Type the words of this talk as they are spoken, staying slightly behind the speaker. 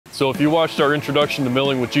So if you watched our introduction to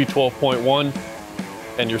milling with G12.1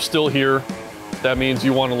 and you're still here, that means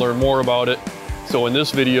you want to learn more about it. So in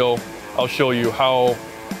this video, I'll show you how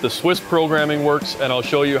the Swiss programming works, and I'll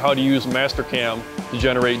show you how to use Mastercam to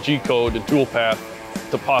generate G-code and toolpath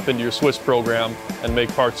to pop into your Swiss program and make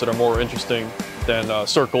parts that are more interesting than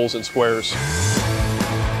circles and squares.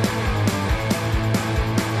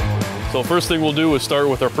 So first thing we'll do is start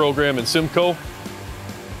with our program in CIMCO,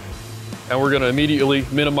 and we're going to immediately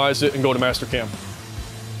minimize it and go to Mastercam.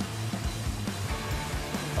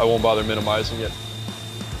 I won't bother minimizing it.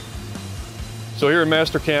 So here in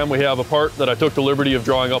Mastercam we have a part that I took the liberty of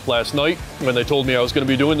drawing up last night when they told me I was going to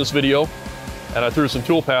be doing this video, and I threw some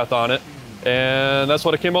toolpath on it, and that's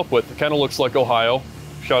what I came up with. It kind of looks like Ohio.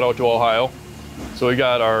 Shout out to Ohio. So we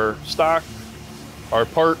got our stock, our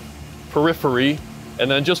part periphery, and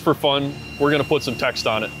then just for fun, we're going to put some text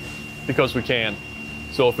on it because we can.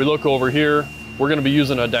 So if we look over here, we're going to be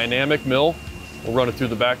using a dynamic mill. We'll run it through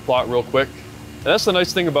the back plot real quick. And that's the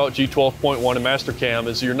nice thing about G12.1 and Mastercam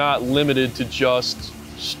is you're not limited to just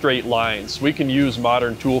straight lines. We can use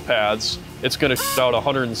modern tool paths. It's going to shoot out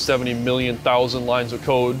 170 million thousand lines of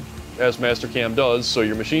code as Mastercam does, so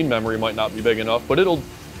your machine memory might not be big enough, but it'll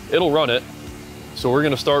run it. So we're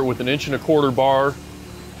going to start with an 1¼ inch bar.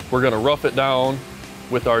 We're going to rough it down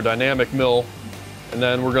with our dynamic mill, and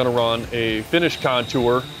then we're going to run a finish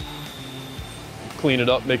contour, clean it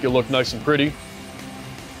up, make it look nice and pretty.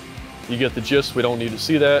 You get the gist, we don't need to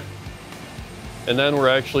see that. And then we're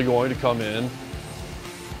actually going to come in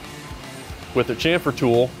with a chamfer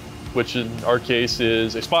tool, which in our case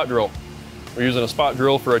is a spot drill. We're using a spot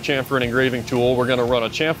drill for a chamfer and engraving tool. We're going to run a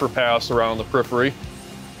chamfer pass around the periphery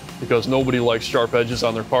because nobody likes sharp edges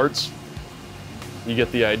on their parts. You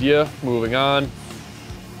get the idea. Moving on.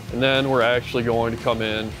 And then we're actually going to come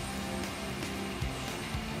in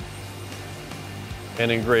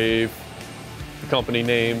and engrave the company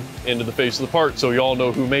name into the face of the part so you all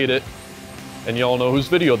know who made it and you all know whose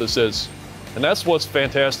video this is. And that's what's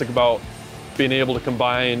fantastic about being able to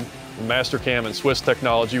combine Mastercam and Swiss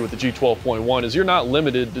technology with the G12.1 is you're not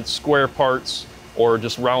limited to square parts or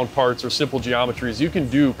just round parts or simple geometries. You can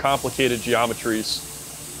do complicated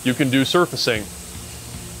geometries. You can do surfacing.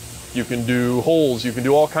 You can do holes. You can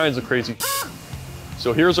do all kinds of crazy.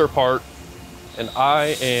 So here's our part, and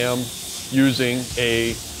I am using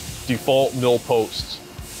a default mill post.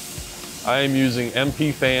 I am using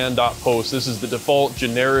mpfan.post. This is the default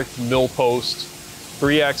generic mill post,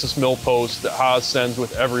 3-axis mill post that Haas sends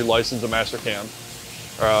with every license of Mastercam.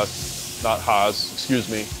 Not Haas, excuse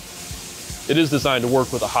me. It is designed to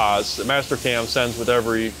work with a Haas that Mastercam sends with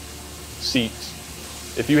every seat.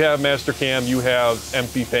 If you have Mastercam, you have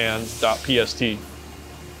mpfan.pst.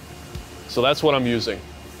 So that's what I'm using.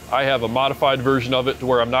 I have a modified version of it to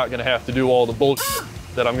where I'm not going to have to do all the bullshit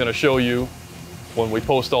that I'm going to show you when we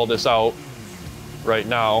post all this out right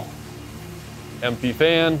now.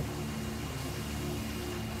 mpfan.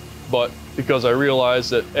 But because I realize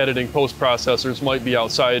that editing post-processors might be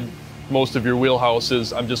outside most of your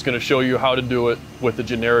wheelhouses, I'm just going to show you how to do it with the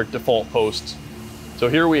generic default posts. So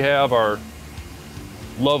here we have our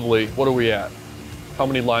lovely, what are we at? How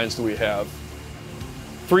many lines do we have?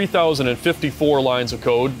 3,054 lines of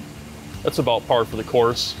code. That's about par for the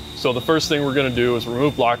course. So the first thing we're going to do is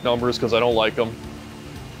remove block numbers because I don't like them.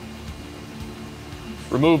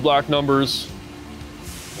 Remove block numbers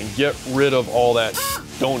and get rid of all that.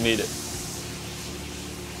 Don't need it.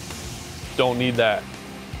 Don't need that.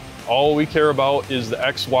 All we care about is the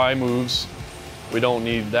XY moves. We don't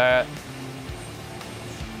need that.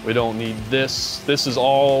 We don't need this. This is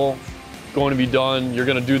all going to be done. You're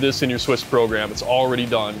going to do this in your Swiss program. It's already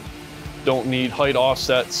done. Don't need height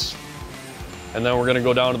offsets. And then we're going to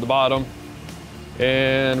go down to the bottom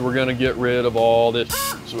and we're going to get rid of all this,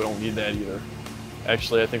 so we don't need that either.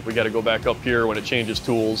 Actually, I think we got to go back up here when it changes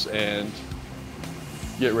tools and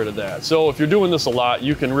get rid of that. So if you're doing this a lot,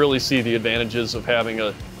 you can really see the advantages of having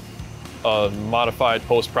a modified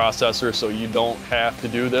post processor so you don't have to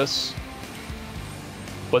do this.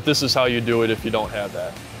 But this is how you do it if you don't have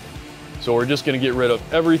that. So we're just going to get rid of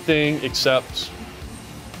everything except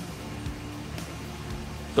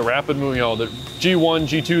the rapid move, you know, the G1,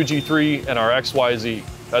 G2, G3, and our XYZ.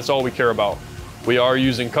 That's all we care about. We are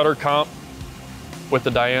using cutter comp with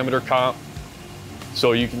the diameter comp.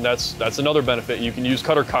 So you can, that's another benefit. You can use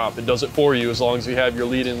cutter comp. It does it for you as long as you have your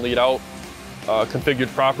lead in, lead out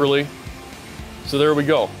configured properly. So there we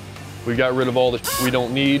go. We got rid of all the we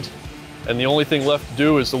don't need. And the only thing left to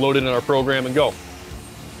do is to load it in our program and go.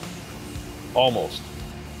 Almost.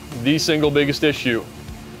 The single biggest issue,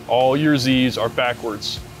 all your Z's are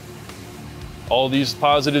backwards. All these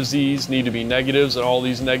positive Z's need to be negatives, and all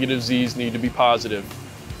these negative Z's need to be positive.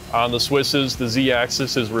 On the Swisses, the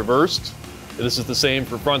Z-axis is reversed. This is the same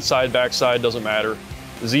for front side, back side, doesn't matter.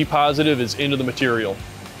 The Z positive is into the material.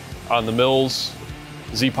 On the mills,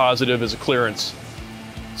 Z positive is a clearance.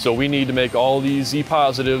 So we need to make all these Z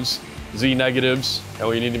positives Z negatives, and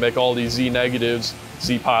we need to make all these Z negatives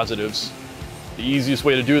Z positives. The easiest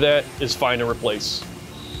way to do that is find and replace.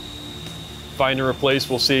 Find and replace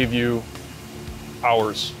will save you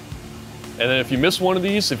hours. And then if you miss one of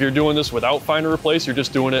these, if you're doing this without find and replace, you're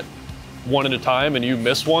just doing it one at a time, and you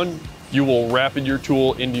miss one, you will rapid your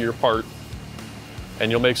tool into your part,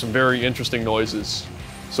 and you'll make some very interesting noises.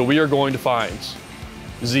 So we are going to find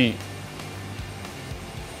Z.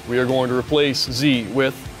 We are going to replace Z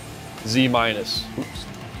with Z minus. Oops.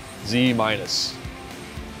 Z minus.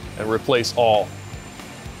 And replace all.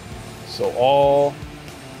 So all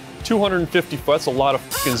 250, that's a lot of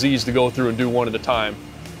fucking Z's to go through and do one at a time.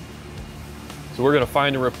 So we're gonna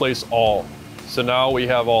find and replace all. So now we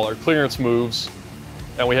have all our clearance moves,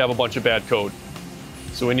 and we have a bunch of bad code.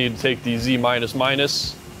 So we need to take the Z minus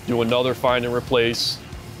minus, do another find and replace,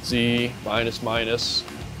 Z minus minus,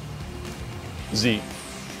 Z.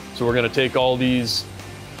 So we're gonna take all these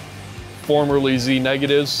formerly Z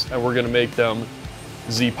negatives, and we're gonna make them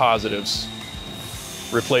Z positives.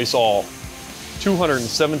 Replace all.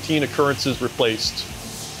 217 occurrences replaced.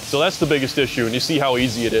 So that's the biggest issue, and you see how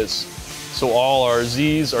easy it is. So all our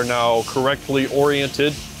Z's are now correctly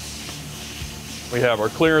oriented. We have our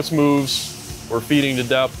clearance moves. We're feeding to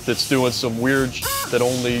depth. It's doing some weird shit that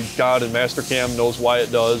only God and Mastercam knows why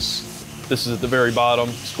it does. This is at the very bottom.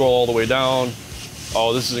 Scroll all the way down.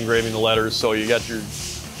 Oh, this is engraving the letters. So you got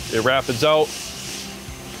it rapids out,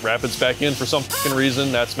 rapids back in for some fucking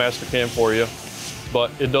reason. That's Mastercam for you. But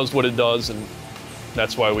it does what it does, and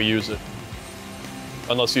that's why we use it.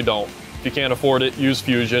 Unless you don't. If you can't afford it, use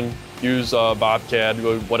Fusion, use Bobcat,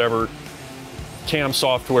 whatever cam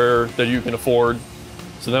software that you can afford.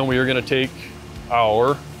 So then we are gonna take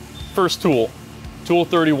our first tool, tool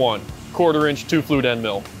 31, 1/4 inch 2-flute end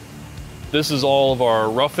mill. This is all of our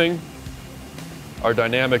roughing, our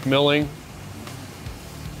dynamic milling.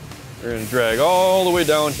 We're gonna drag all the way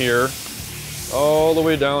down here, all the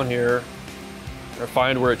way down here. Or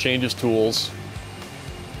find where it changes tools.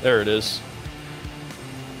 There it is.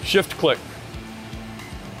 Shift click.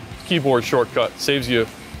 Keyboard shortcut, saves you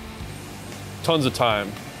tons of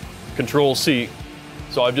time. Control C.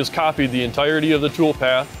 So I've just copied the entirety of the tool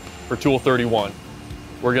path for tool 31.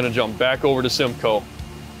 We're gonna jump back over to CIMCO.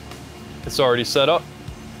 It's already set up.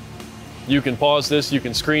 You can pause this, you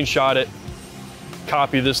can screenshot it,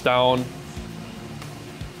 copy this down,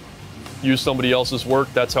 use somebody else's work.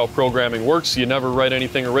 That's how programming works. You never write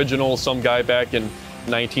anything original. Some guy back in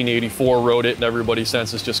 1984 wrote it and everybody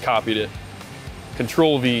since has just copied it.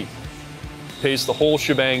 Control V, paste the whole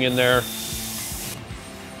shebang in there.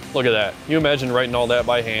 Look at that. Can you imagine writing all that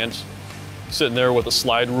by hand? Sitting there with a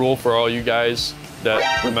slide rule for all you guys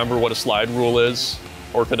that remember what a slide rule is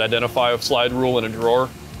or could identify a slide rule in a drawer.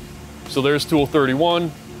 So there's tool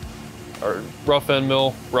 31, our rough end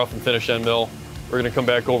mill, rough and finish end mill. We're gonna come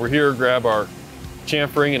back over here, grab our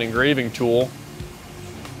chamfering and engraving tool.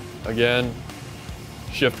 Again,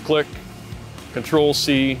 shift click, control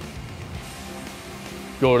C,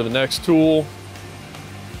 go to the next tool.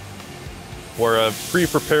 Where I've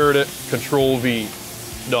pre-prepared it, control V,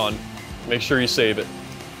 done. Make sure you save it.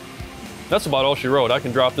 That's about all she wrote. I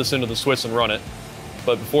can drop this into the Swiss and run it.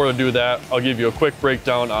 But before I do that, I'll give you a quick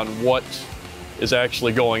breakdown on what is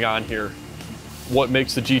actually going on here. What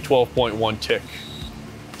makes the G12.1 tick.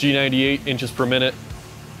 G98 inches per minute,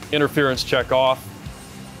 interference check off,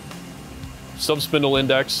 subspindle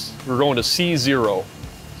index, we're going to C0.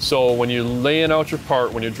 So when you're laying out your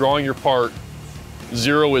part, when you're drawing your part,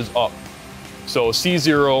 0 is up. So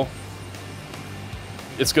C0,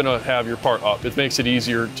 it's gonna have your part up. It makes it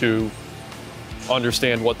easier to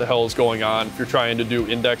understand what the hell is going on. If you're trying to do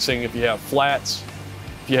indexing, if you have flats,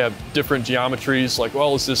 if you have different geometries, like,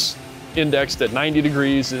 well, is this indexed at 90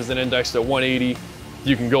 degrees? Is it indexed at 180?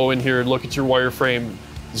 You can go in here and look at your wireframe.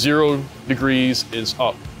 0 degrees is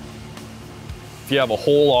up. If you have a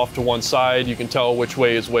hole off to one side, you can tell which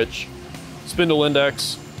way is which. Spindle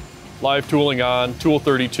index, live tooling on, tool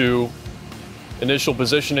 32, initial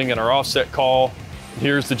positioning and our offset call.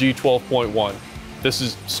 Here's the G12.1. This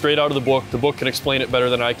is straight out of the book. The book can explain it better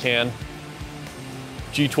than I can.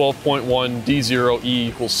 G12.1 D0 E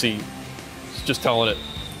equals C. It's just telling it.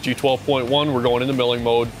 G12.1, we're going into milling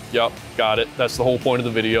mode. Yep, got it. That's the whole point of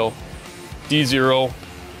the video. D0,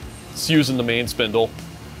 it's using the main spindle.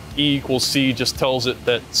 E equals C just tells it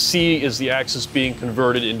that C is the axis being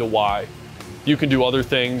converted into Y. You can do other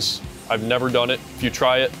things. I've never done it. If you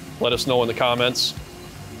try it, let us know in the comments.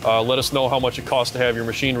 Let us know how much it costs to have your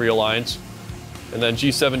machine realigned. And then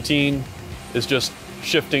G17 is just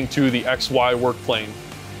shifting to the XY work plane,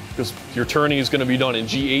 because your turning is going to be done in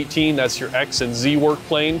G18. That's your X and Z work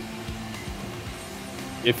plane.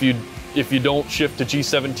 If you don't shift to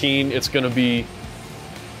G17, it's going to be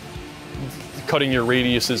cutting your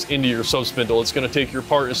radiuses into your subspindle. It's going to take your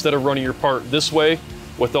part, instead of running your part this way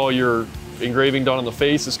with all your engraving done on the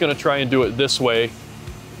face, it's going to try and do it this way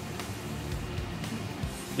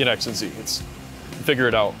in X and Z. Figure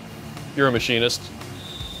it out. You're a machinist.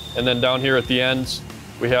 And then down here at the ends,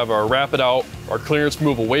 we have our wrap it out, our clearance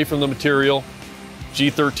move away from the material.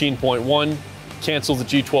 G13.1 cancels the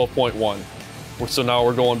G12.1. So now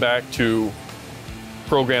we're going back to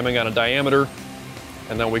programming on a diameter.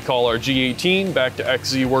 And then we call our G18 back to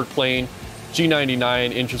XZ work plane,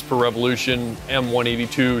 G99 inches per revolution,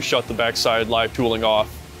 M182, shut the backside live tooling off,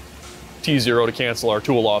 T0 to cancel our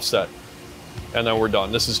tool offset. And then we're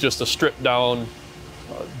done. This is just a stripped down,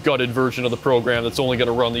 gutted version of the program that's only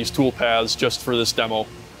gonna run these tool paths just for this demo.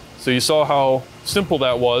 So you saw how simple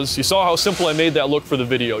that was. You saw how simple I made that look for the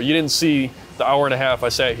video. You didn't see the hour and a half I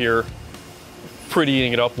sat here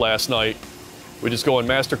prettying it up last night. We just go in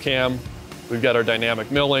Mastercam. We've got our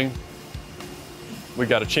dynamic milling. We've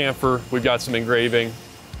got a chamfer. We've got some engraving.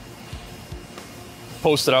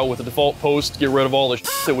 Post it out with the default post. Get rid of all the shit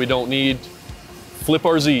that we don't need. Flip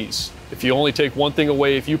our Z's. If you only take one thing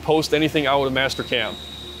away, if you post anything out of Mastercam,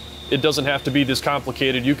 it doesn't have to be this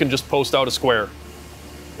complicated. You can just post out a square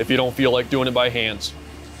if you don't feel like doing it by hands.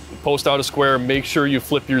 Post out a square, make sure you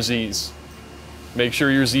flip your Z's. Make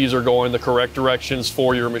sure your Z's are going the correct directions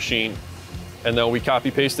for your machine. And then we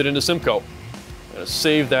copy paste it into CIMCO. I'm gonna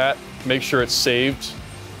save that, make sure it's saved.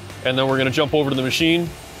 And then we're gonna jump over to the machine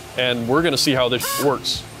and we're gonna see how this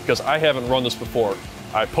works, because I haven't run this before.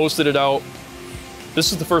 I posted it out.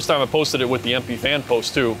 This is the first time I posted it with the MP fan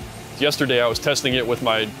post too. Yesterday I was testing it with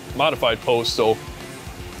my modified post, so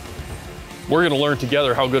we're gonna learn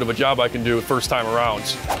together how good of a job I can do first time around.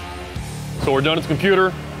 So we're done at the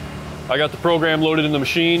computer. I got the program loaded in the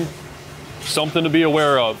machine. Something to be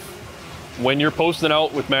aware of. When you're posting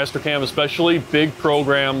out with Mastercam especially, big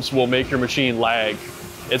programs will make your machine lag.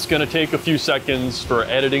 It's gonna take a few seconds for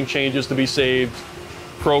editing changes to be saved,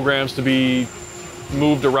 programs to be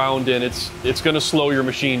moved around in. It's gonna slow your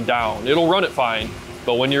machine down. It'll run it fine,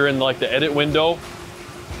 but when you're in like the edit window,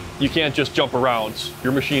 you can't just jump around.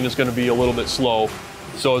 Your machine is gonna be a little bit slow.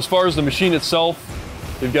 So as far as the machine itself,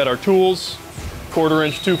 we've got our tools, 1/4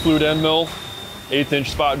 inch 2 flute end mill, 1/8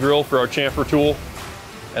 inch spot drill for our chamfer tool.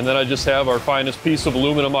 And then I just have our finest piece of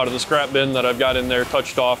aluminum out of the scrap bin that I've got in there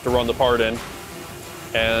touched off to run the part in.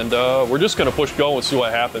 And we're just gonna push go and see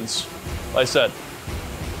what happens. Like I said,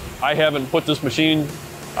 I haven't put this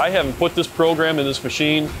program in this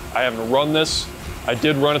machine. I haven't run this. I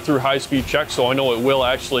did run it through high-speed check, so I know it will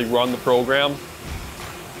actually run the program.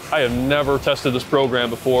 I have never tested this program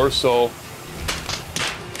before, so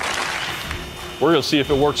we're gonna see if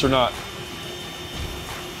it works or not.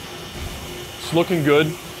 It's looking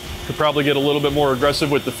good. Could probably get a little bit more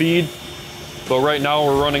aggressive with the feed, but right now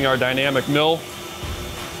we're running our dynamic mill.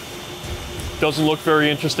 Doesn't look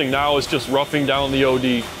very interesting now. It's just roughing down the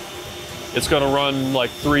OD. It's gonna run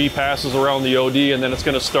like 3 passes around the OD, and then it's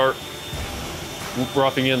gonna start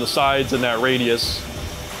roughing in the sides and that radius.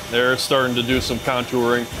 There, it's starting to do some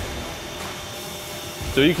contouring.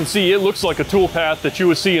 So you can see it looks like a tool path that you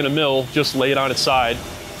would see in a mill, just laid on its side.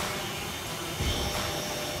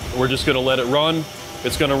 We're just gonna let it run.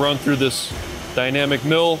 It's gonna run through this dynamic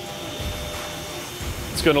mill.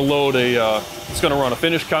 It's gonna load it's gonna run a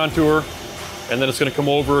finished contour, and then it's gonna come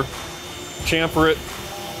over, chamfer it,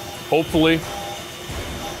 hopefully,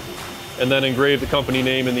 and then engrave the company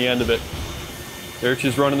name in the end of it. There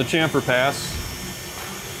she's running the chamfer pass.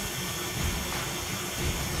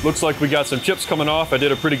 Looks like we got some chips coming off. I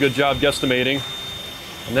did a pretty good job guesstimating.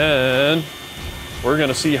 And then we're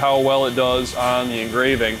gonna see how well it does on the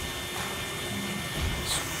engraving.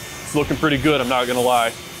 It's looking pretty good, I'm not gonna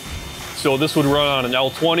lie. So this would run on an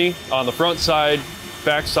L20 on the front side,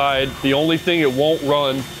 back side. The only thing it won't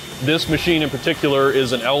run, this machine in particular,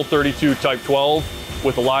 is an L32 Type 12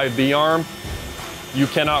 with a live B-arm. You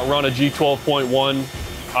cannot run a G12.1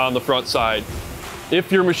 on the front side. If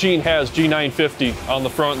your machine has G950 on the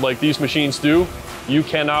front like these machines do, you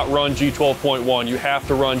cannot run G12.1. You have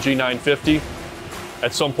to run G950.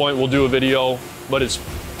 At some point we'll do a video, but it's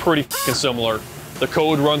pretty similar. The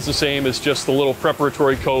code runs the same. It's just the little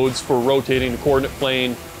preparatory codes for rotating the coordinate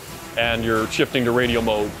plane and you're shifting to radial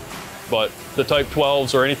mode. But the Type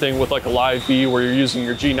 12s or anything with like a Live B where you're using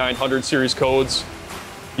your G900 series codes,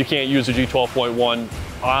 you can't use a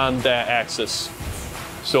G12.1 on that axis.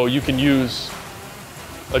 So you can use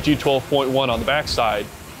a G12.1 on the back side,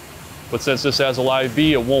 but since this has a Live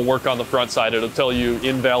B, it won't work on the front side. It'll tell you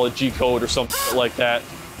invalid G code or something like that.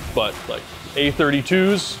 But like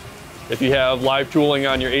A32s, if you have live tooling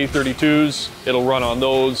on your A32s, it'll run on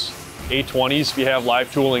those. A20s, if you have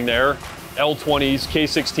live tooling there. L20s,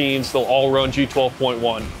 K16s, they'll all run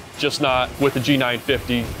G12.1, just not with the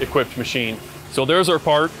G950 equipped machine. So there's our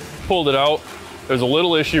part, pulled it out. There's a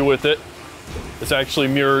little issue with it. It's actually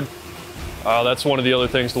mirrored. That's one of the other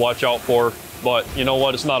things to watch out for. But you know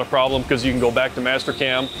what, it's not a problem because you can go back to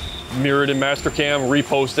Mastercam, mirror it in Mastercam,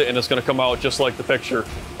 repost it, and it's gonna come out just like the picture.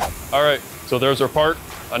 All right, so there's our part.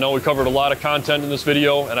 I know we covered a lot of content in this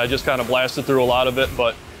video and I just kind of blasted through a lot of it,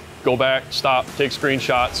 but go back, stop, take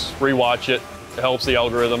screenshots, rewatch it. It helps the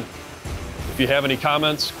algorithm. If you have any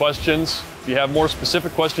comments, questions, if you have more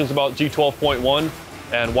specific questions about G12.1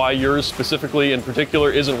 and why yours specifically in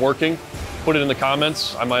particular isn't working, put it in the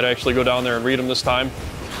comments. I might actually go down there and read them this time.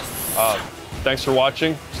 Thanks for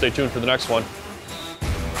watching. Stay tuned for the next one.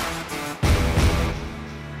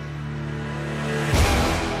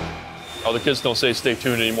 Oh, the kids don't say stay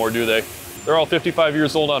tuned anymore, do they? They're all 55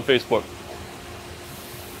 years old on Facebook.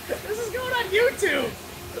 This is going on YouTube.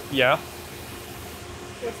 Yeah?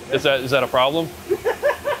 Is that a problem?